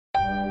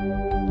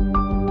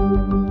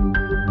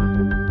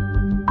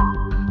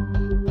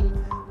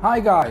Hi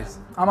guys,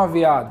 I'm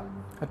Aviad,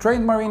 a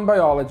trained marine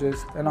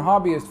biologist and a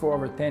hobbyist for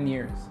over 10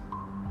 years.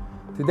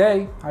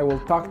 Today, I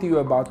will talk to you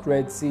about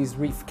Red Sea's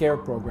Reef Care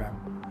Program,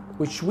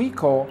 which we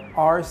call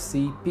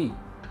RCP,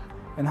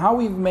 and how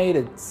we've made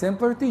it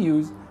simpler to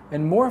use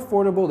and more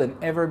affordable than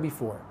ever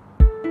before.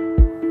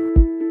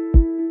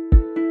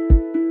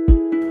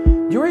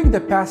 During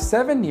the past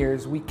 7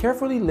 years, we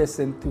carefully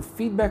listened to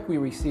feedback we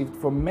received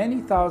from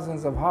many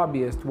thousands of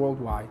hobbyists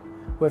worldwide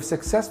who have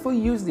successfully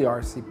used the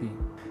RCP.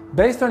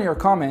 Based on your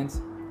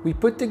comments, we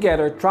put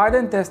together tried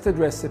and tested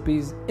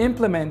recipes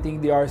implementing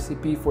the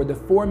RCP for the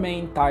 4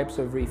 main types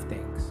of reef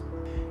tanks.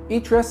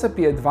 Each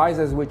recipe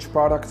advises which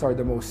products are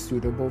the most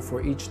suitable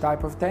for each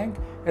type of tank,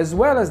 as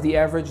well as the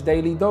average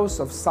daily dose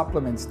of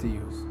supplements to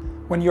use.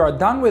 When you are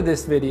done with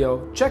this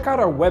video, check out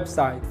our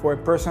website for a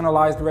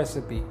personalized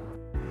recipe.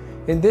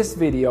 In this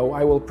video,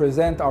 I will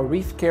present our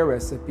Reef Care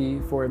recipe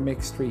for a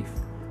mixed reef,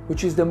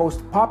 which is the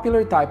most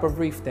popular type of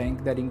reef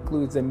tank that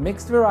includes a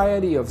mixed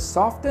variety of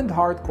soft and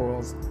hard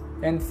corals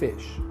and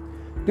fish.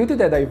 Due to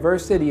the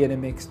diversity in a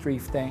mixed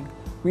reef tank,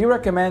 we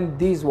recommend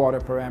these water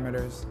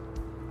parameters.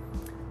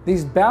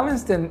 These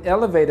balanced and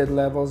elevated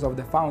levels of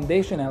the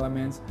foundation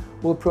elements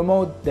will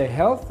promote the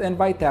health and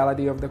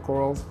vitality of the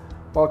corals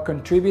while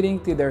contributing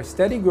to their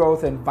steady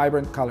growth and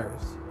vibrant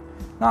colors.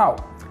 Now,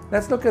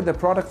 let's look at the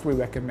products we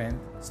recommend,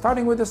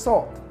 starting with the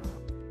salt.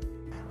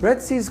 Red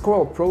Sea's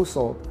Coral Pro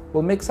Salt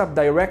will mix up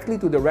directly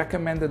to the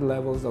recommended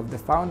levels of the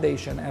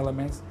foundation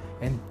elements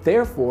and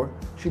therefore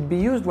should be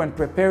used when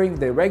preparing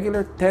the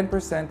regular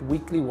 10%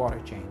 weekly water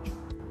change.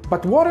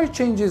 But water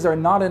changes are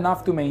not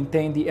enough to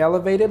maintain the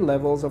elevated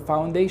levels of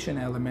foundation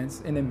elements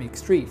in a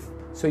mixed reef,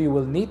 so you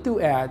will need to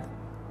add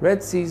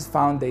Red Sea's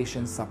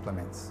foundation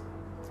supplements.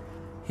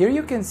 Here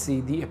you can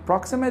see the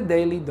approximate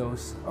daily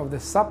dose of the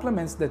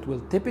supplements that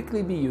will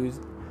typically be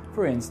used,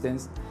 for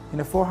instance, in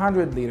a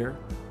 400-liter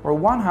or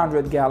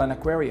 100-gallon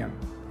aquarium.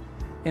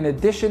 In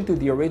addition to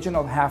the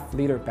original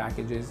half-liter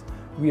packages,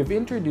 we have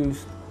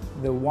introduced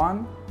the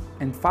 1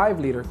 and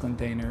 5-liter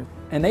containers,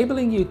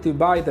 enabling you to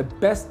buy the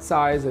best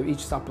size of each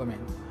supplement,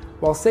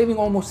 while saving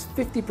almost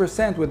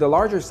 50% with the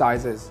larger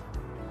sizes.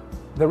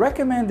 The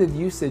recommended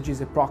usage is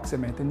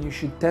approximate and you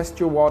should test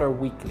your water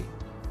weekly.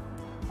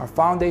 Our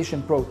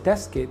Foundation Pro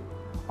Test Kit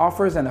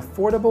offers an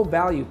affordable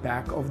value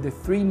pack of the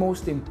 3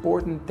 most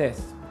important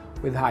tests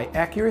with high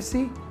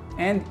accuracy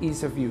and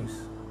ease of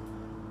use.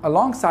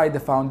 Alongside the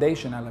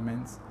foundation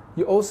elements,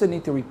 you also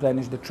need to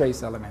replenish the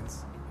trace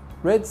elements.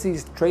 Red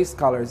Sea's trace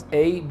colors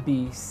A,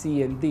 B,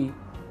 C, and D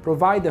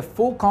provide the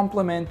full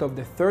complement of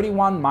the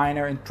 31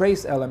 minor and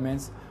trace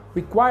elements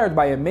required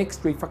by a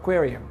mixed reef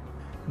aquarium.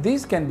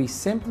 These can be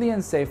simply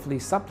and safely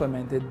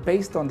supplemented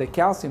based on the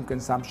calcium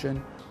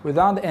consumption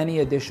without any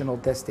additional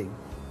testing.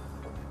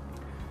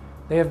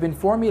 They have been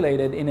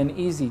formulated in an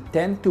easy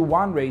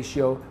 10:1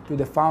 ratio to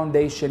the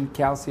Foundation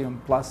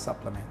Calcium Plus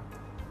supplement.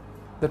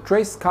 The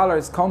Trace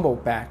Colors Combo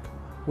Pack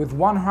with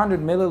 100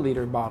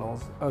 milliliter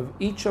bottles of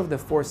each of the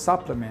 4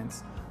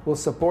 supplements will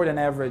support an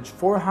average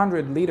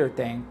 400-liter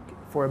tank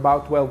for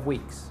about 12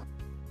 weeks.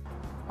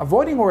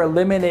 Avoiding or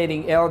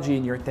eliminating algae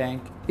in your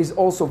tank is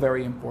also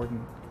very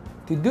important.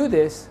 To do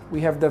this,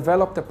 we have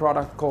developed a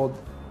product called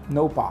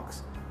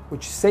NoPox,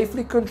 which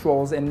safely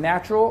controls a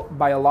natural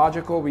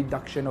biological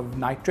reduction of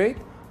nitrate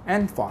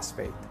and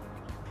phosphate.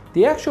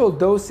 The actual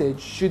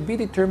dosage should be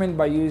determined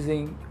by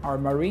using our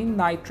marine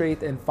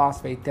nitrate and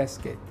phosphate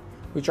test kit,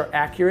 which are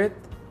accurate,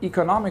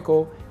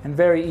 economical, and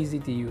very easy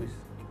to use.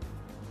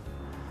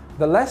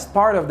 The last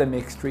part of the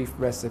mixed reef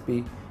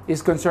recipe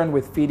is concerned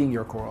with feeding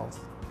your corals.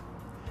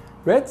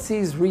 Red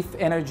Sea's Reef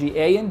Energy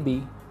A and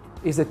B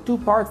is a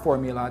 2-part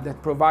formula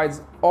that provides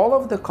all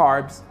of the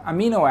carbs,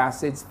 amino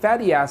acids,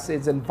 fatty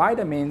acids, and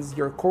vitamins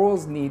your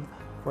corals need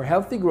for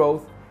healthy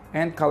growth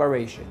and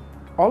coloration.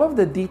 All of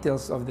the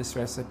details of this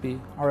recipe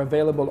are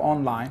available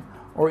online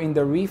or in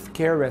the Reef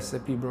Care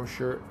recipe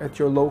brochure at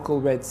your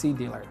local Red Sea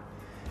dealer.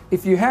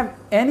 If you have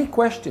any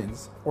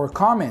questions or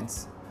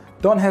comments,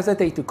 don't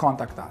hesitate to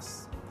contact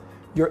us.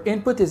 Your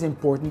input is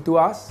important to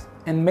us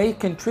and may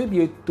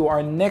contribute to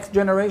our next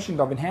generation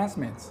of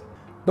enhancements.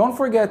 Don't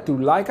forget to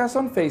like us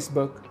on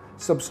Facebook,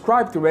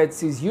 subscribe to Red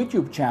Sea's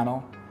YouTube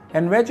channel,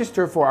 and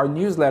register for our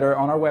newsletter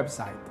on our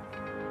website.